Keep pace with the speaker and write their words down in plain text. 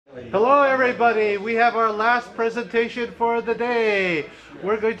Hello everybody, we have our last presentation for the day.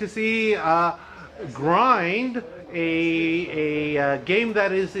 We're going to see Grind, a game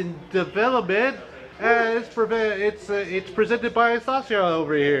that is in development. It's presented by Sasha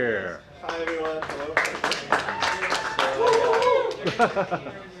over here. Hi everyone,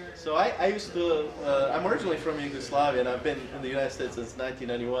 hello. So I used to, I'm originally from Yugoslavia and I've been in the United States since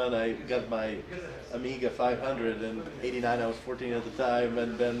 1991. I got my Amiga 500 in '89, I was 14 at the time,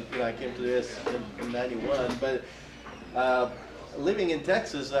 and then I came to this in '91. But living in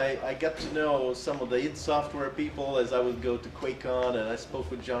Texas, I got to know some of the id Software people as I would go to QuakeCon, and I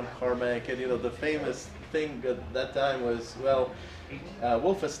spoke with John Carmack, and the famous thing at that time was, well,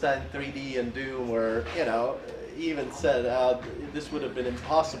 Wolfenstein 3D and Doom were, he even said this would have been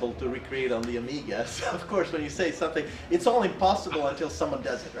impossible to recreate on the Amiga. So of course, when you say something, it's all impossible until someone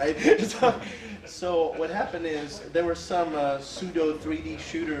does it, right? So what happened is there were some pseudo 3D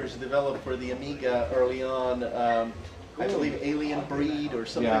shooters developed for the Amiga early on. I believe Alien Breed or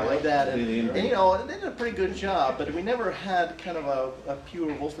something like that, and they did a pretty good job. But we never had kind of a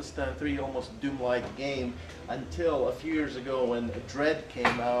pure Wolfenstein 3, almost Doom-like game until a few years ago when Dread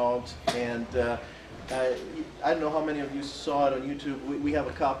came out, and I don't know how many of you saw it on YouTube. We have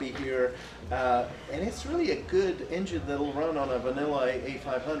a copy here, and it's really a good engine that'll run on a vanilla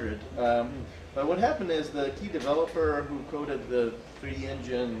A500. But what happened is the key developer who coded the 3D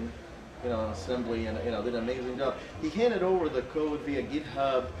engine, assembly, and did an amazing job. He handed over the code via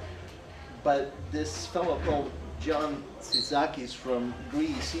GitHub, but this fellow called John Tsitsakis from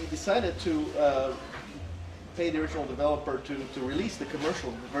Greece, he decided to pay the original developer to release the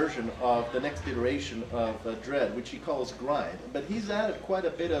commercial version of the next iteration of Dread, which he calls Grind. But he's added quite a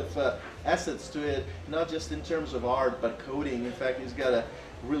bit of assets to it, not just in terms of art, but coding. In fact, he's got a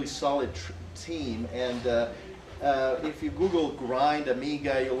really solid team, and if you Google Grind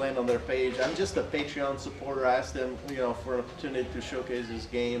Amiga, you'll land on their page. I'm just a Patreon supporter. I asked him, for an opportunity to showcase his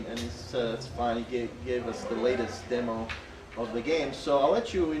game, and he said that's fine. He gave us the latest demo of the game, so I'll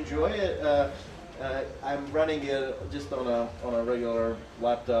let you enjoy it. I'm running it just on a regular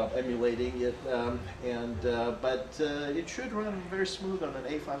laptop, emulating it, but it should run very smooth on an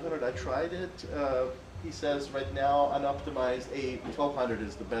A500. I tried it. He says right now unoptimized A1200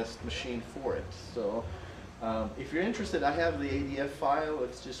 is the best machine for it. So if you're interested, I have the ADF file.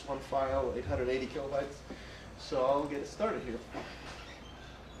 It's just one file, 880 kilobytes. So I'll get started here.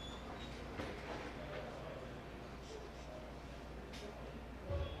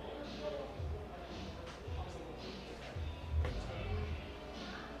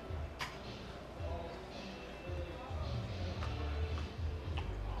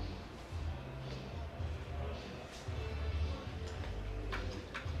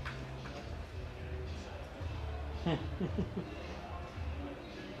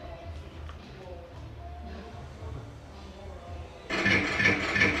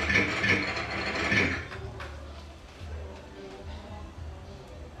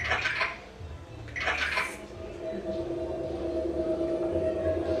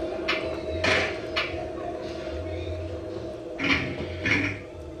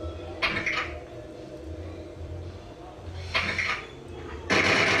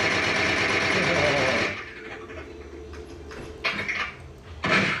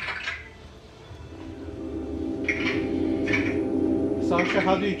 Sasha,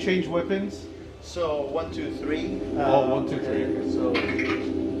 how do you change weapons? So 1, 2, 3. 1, 2, 3. So,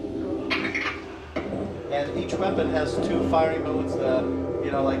 and each weapon has 2 firing modes.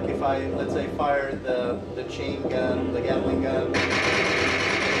 Like if I, let's say, fire the chain gun, the Gatling gun, like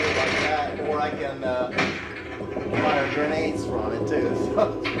that, or I can fire grenades from it too.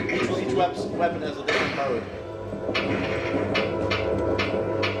 So each weapon has a different mode.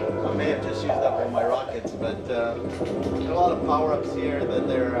 I may have just used up all my rockets, but there are a lot of power-ups here that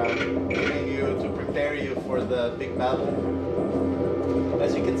they're giving you to prepare you for the big battle.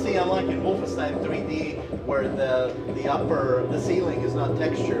 As you can see, unlike in Wolfenstein 3D, where the ceiling is not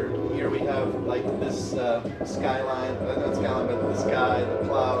textured, here we have like this skyline, not skyline, but the sky, the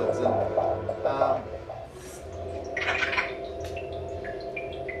clouds,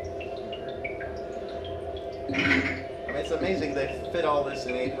 and it's amazing they fit all this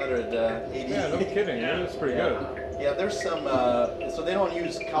in 880. Yeah, no kidding. That's pretty good. Yeah, there's some, so they don't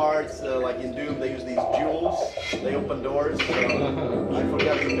use cards like in Doom, they use these jewels. They open doors, so I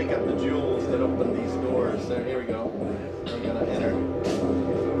forgot to pick up the jewels that open these doors. There, here we go. We're going to enter.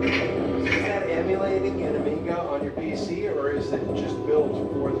 Is that emulating an Amiga on your your PC, or is it just built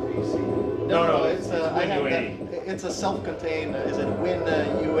for the PC? No, it's I have that. It's a self-contained. Is it Win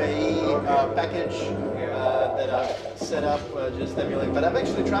UAE package that I've set up just emulate? But I've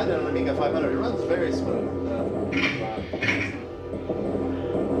actually tried it on Amiga 500. It runs very smooth.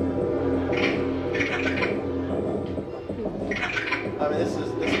 I mean, this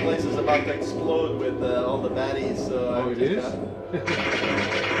place is about to explode with all the baddies. So Oh, it is?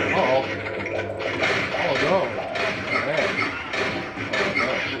 Uh-oh. Oh, no. Man.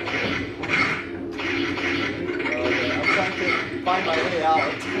 I'm trying to find my way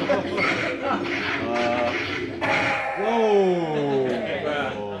out. Whoa.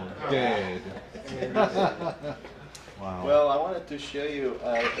 Dead. Wow. Well, I wanted to show you.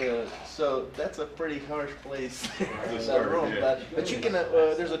 So that's a pretty harsh place, that room. But you can.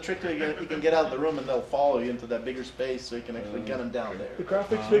 There's a trick to it. You can get out of the room and they'll follow you into that bigger space, so you can actually get them down there. The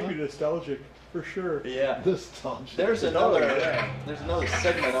graphics make me nostalgic, for sure. Yeah. Nostalgia. There's another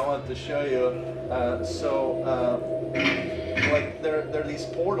segment I wanted to show you. Like there are these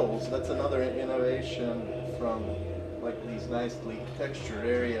portals. That's another innovation from like these nicely textured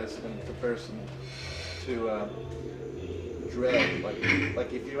areas in comparison to Dread.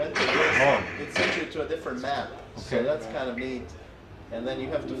 Like if you enter this, it sends you to a different map. Okay. So that's kind of neat. And then you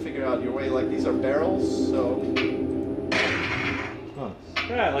have to figure out your way. Like these are barrels, so. Huh.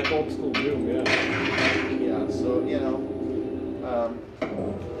 Yeah, like old school Doom, yeah. Yeah, so, you know,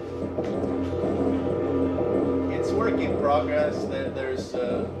 it's work in progress. There's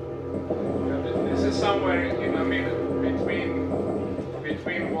This is somewhere in the middle between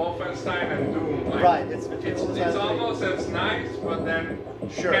Wolfenstein and Doom. Like, right. It's almost as nice, but then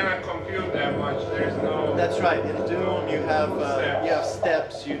Sure. you cannot compute that much. There's no. That's right. In Doom, you have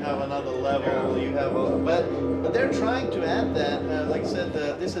steps. You have another level. You have but they're trying to add that. Like I said,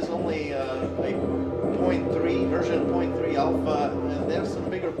 this is only like 0.3 version 0.3 alpha, and there's some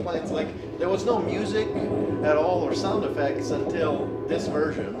bigger plans. Like there was no music at all or sound effects until this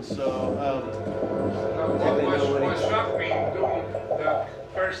version. So What shocked me in Doom, the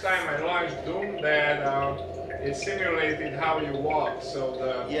first time I launched Doom, that it simulated how you walk. So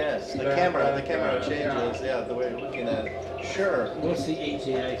the camera changes. Yeah, the way you're looking at it. Sure. What's the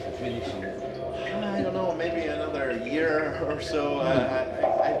ETA for finishing it? I don't know, maybe another year or so.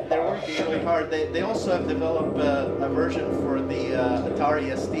 They're working really hard. They also have developed a version for the Atari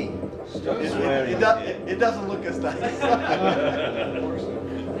ST. It doesn't look as nice.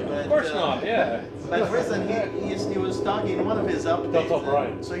 Of course not, yeah. But for instance, he was talking one of his updates. That's all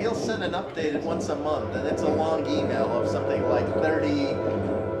right. So he'll send an update once a month, and it's a long email of something like 30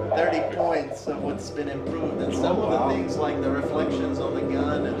 points of what's been improved, and some of the things like the reflections on the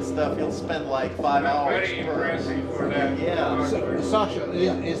gun and stuff, he'll spend like 5 hours. Very impressive for that. Yeah. So, Sasha,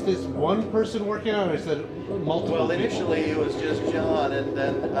 is this one person working on it, or is it multiple Well, people? initially it was just John, and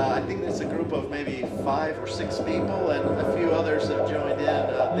then I think it's a group of maybe 5 or 6 people, and a few others have joined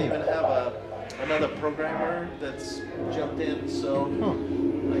in. They even have another programmer that's jumped in. So,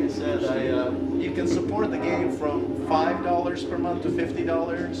 like I said, you can support the game from $5 per month to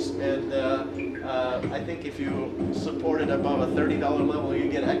 $50, and I think if you support it above a $30 level, you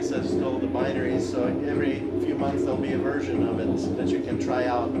get access to all the binaries. So every few months there'll be a version of it that you can try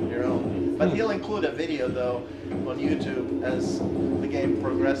out on your own. But he'll include a video though on YouTube as the game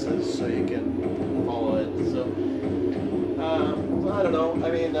progresses, so you can follow it. So I don't know. I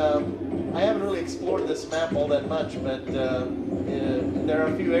mean, I haven't really explored this map all that much, but there are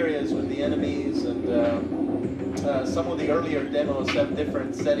a few areas with the enemies, and some of the earlier demos have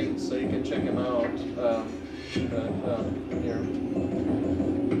different settings, so you can check them out. Here.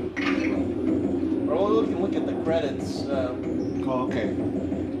 Or we can look at the credits. Okay.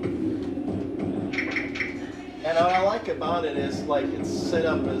 And what I like about it is like it's set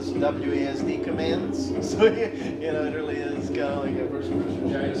up as WASD commands, so it really is kind of like a first-person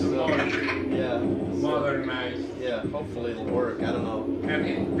Yeah, it's modernized. Yeah, hopefully it'll work. I don't know.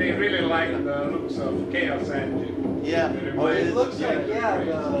 And they really like the looks of Chaos Engine. Yeah. It looks like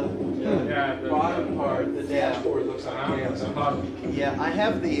the bottom part, the Yeah. dashboard looks like It's a hub. Yeah, I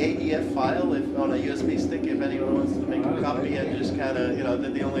have the ADF file on a USB stick if anyone wants to make a copy and just kind of,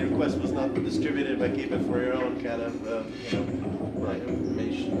 the only request was not distributed, but keep it for your own kind of,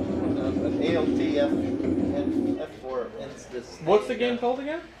 information. An ALTF and F4 ends this. What's the game called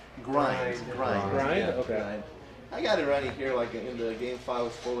again? Grind. Grind? Yeah, Okay. Grind. I got it right here, like in the game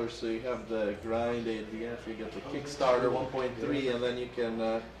files folder. So you have the Grind ADF, you get the Kickstarter 1.3, and then you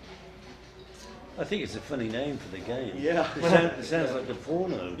can. I think it's a funny name for the game. Yeah. It sounds like a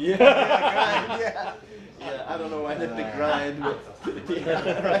porno. Yeah, Grind. Yeah. Yeah. I don't know why they picked Grind, but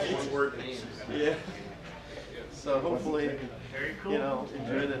yeah, right. one word name. Yeah. So hopefully, Very cool. you know,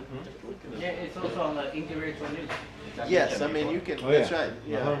 enjoyed it. Yeah, it's also on the integrated for news. Yes, I mean you can. Oh, That's yeah. right.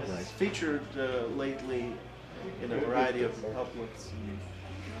 Yeah, Uh-huh. it's featured lately in a variety of outlets.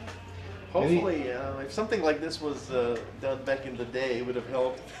 Hopefully, if something like this was done back in the day, it would have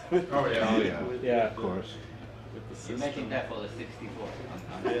helped. With, Oh, yeah. Oh, yeah. with, Yeah. Of course. with the system. Imagine that for the 64.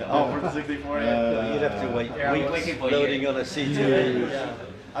 Yeah. Oh, for the 64. Yeah. You'd have to wait Yeah, weeks waiting for loading years. on a CPU. Yeah.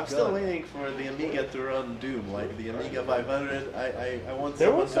 I'm still waiting for the Amiga to run Doom, like the Amiga 500. I want There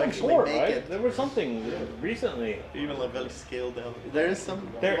someone was to some actually port, make right? it, There was something recently. even like very scaled down. There is some.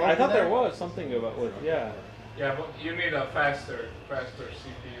 There, I thought there was something about with yeah. Yeah, but you need a faster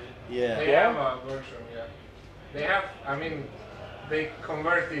CPU. Yeah. They Yeah? have a version, yeah. They have, I mean, they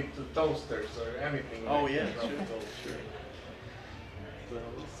convert it to toasters or anything. Oh like yeah, that. sure. So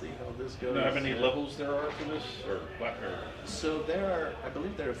we'll see how this goes. Do you know how many levels there are for this, or So there are, I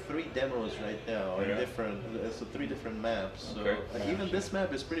believe there are 3 demos right now in Yeah. different, so 3 different maps. So Okay. even this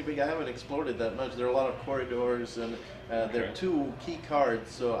map is pretty big. I haven't explored it that much. There are a lot of corridors and there are Okay. 2 key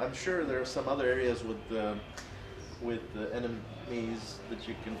cards. So I'm sure there are some other areas with the enemies that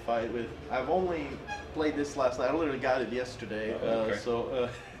you can fight with. I've only played this last night. I literally got it yesterday. Okay. So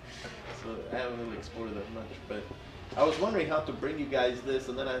I haven't really explored it that much, but. I was wondering how to bring you guys this,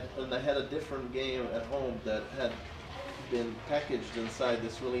 and then I had a different game at home that had been packaged inside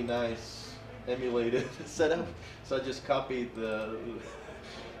this really nice emulated setup. So I just copied the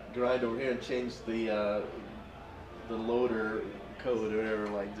grind over here and changed the loader code or whatever,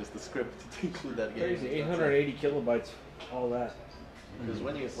 like just the script to include that game. Crazy, 880 kilobytes, all that. Because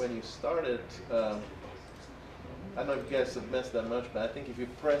when you start it, I don't know if you guys have messed that much, but I think if you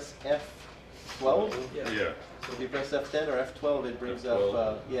press F12. yeah? So if you press F10 or F12, it brings F12.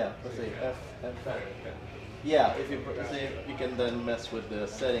 up, let's say F. Yeah, if you say you can then mess with the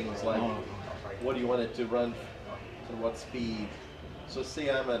settings, like what do you want it to run, and what speed. So see,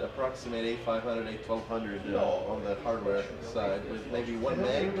 I'm at approximate 8500, 1200 on the hardware side with maybe 1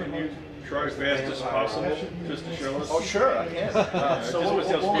 meg. Can you try as fast as possible, just to show us? Oh sure, I can. So Just what with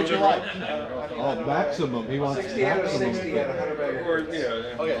those would you speed like? Oh, maximum. He wants 68 or maximum. 60 at 100 megahertz. Or,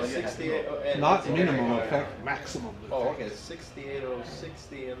 yeah. Okay, 68. And Not minimum effect, maximum. Oh, okay,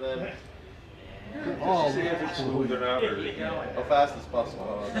 68060, and then Oh, See if it's smooth or not, or, how fast as possible.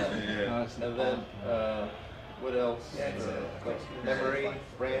 How about that? yeah. And then, what else? Like memory,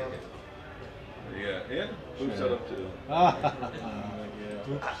 RAM. Yeah, who's that up to? Yeah.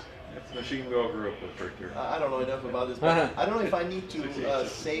 That's the machine we all grew up with right there. I don't know enough about this, but I don't know if I need to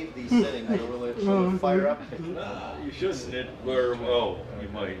save these settings or will it fire up? You shouldn't, you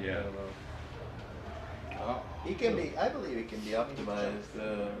might, yeah. It can be, I believe it can be optimized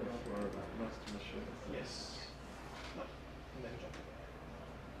for most machines. Yes.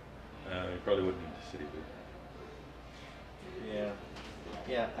 You probably wouldn't need to save it.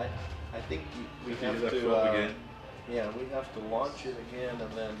 Yeah, I think we If you have do that to. flip again. Yeah, we have to launch it again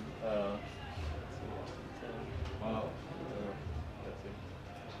and then. Wow. That's it.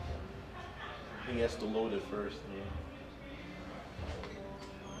 I think he has to load it first. Yeah.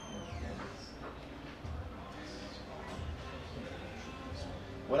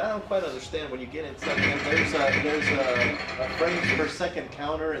 What I don't quite understand when you get inside, there's a frames per second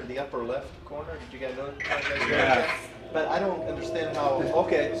counter in the upper left corner. Did you guys notice that? Yeah. But I don't understand how.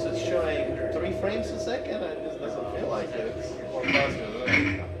 Okay, so it's showing 3 frames a second. It just doesn't feel like it. It's more faster.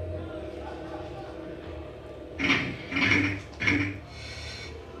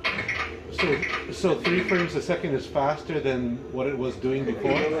 So 3 frames a second is faster than what it was doing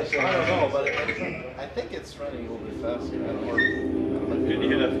before? I don't know, but I think it's running a little bit faster. I don't know. Can you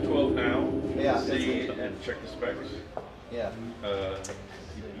hit F12 now? Yeah, See it's- and check the specs. Yeah.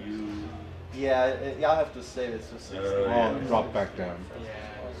 You, Yeah, I'll have to save it. So 60 Oh, drop back down.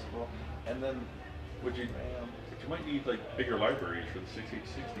 possible. And then would you? RAM. But you might need like bigger libraries for the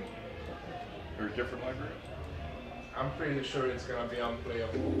 6860, or a different library. I'm pretty sure it's gonna be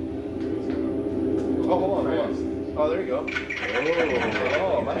unplayable. Oh, hold on. Oh, there you go.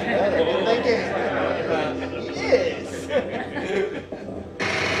 Oh, much better. Good thinking. Yes.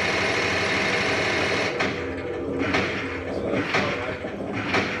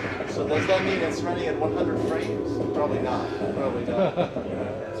 So does that mean it's running at 100 frames? Probably not. Probably not.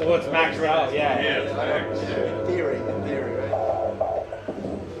 So it's maxed out, yeah. In theory, right?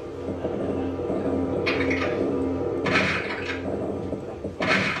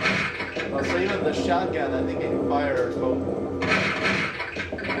 Oh, so even the shotgun, I think it can fire a coat.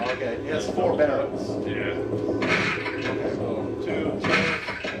 Okay, it has 4 barrels. Yeah. Okay, so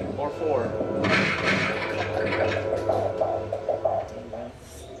 2, or 4.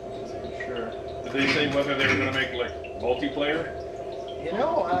 Sure. The Did they say whether they were going to make like multiplayer? You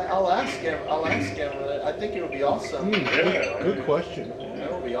know, I'll ask him. I'll ask him. I think it would be awesome. Yeah. Good question.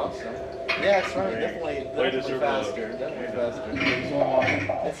 That would be awesome. Yeah, that's right. Definitely faster. Definitely faster.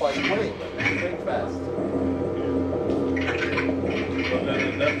 It's like quick fast. But then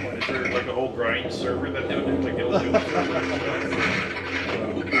at that point, is there like a whole grind server that they would have to go to?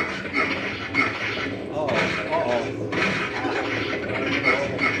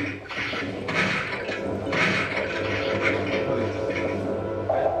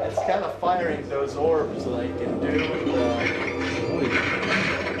 It's kind of firing those orbs like in Doom.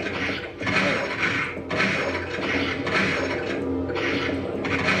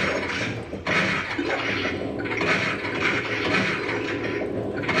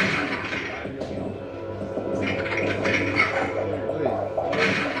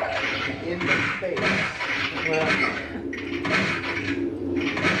 In the face.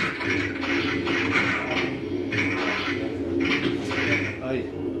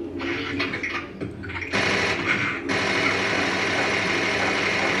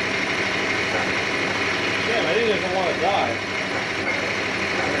 Damn, I didn't even want to die.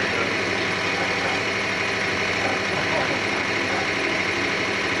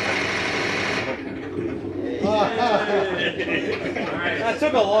 That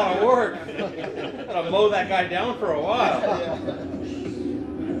took a lot of work. Gotta mow that guy down for a while.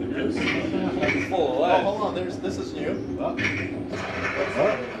 That's full of Oh, lead. hold on. This is new.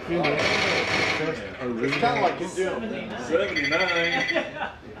 It's kind of like in Doom. 79.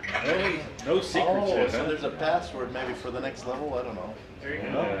 No secrets Oh, yet, so huh? there's a password maybe for the next level. I don't know.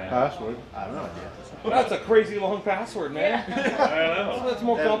 Password. I have no idea. That's a crazy long password, man. I know. That's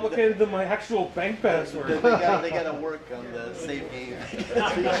more complicated than my actual bank password. They gotta work on the save game.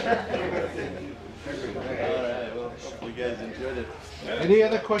 Alright, well, hopefully you guys enjoyed it. Any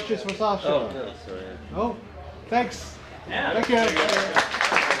other questions for Sasha? Oh, no, sorry. Oh, thanks. Yeah. Thank you.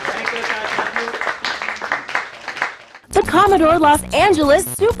 Thank you, Sasha. The Commodore Los Angeles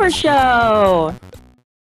Super Show.